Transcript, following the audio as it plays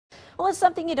Well, it's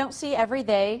something you don't see every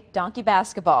day, donkey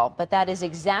basketball, but that is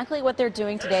exactly what they're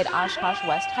doing today at Oshkosh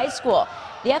West High School.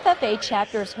 The FFA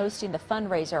chapter is hosting the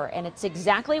fundraiser, and it's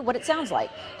exactly what it sounds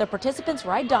like. The participants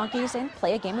ride donkeys and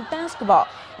play a game of basketball.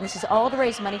 And this is all to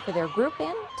raise money for their group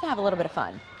and to have a little bit of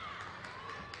fun.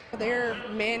 They're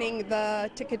manning the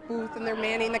ticket booth and they're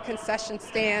manning the concession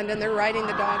stand and they're riding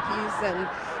the donkeys,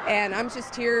 and I'm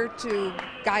just here to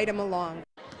guide them along.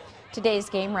 Today's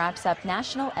game wraps up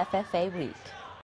National FFA Week.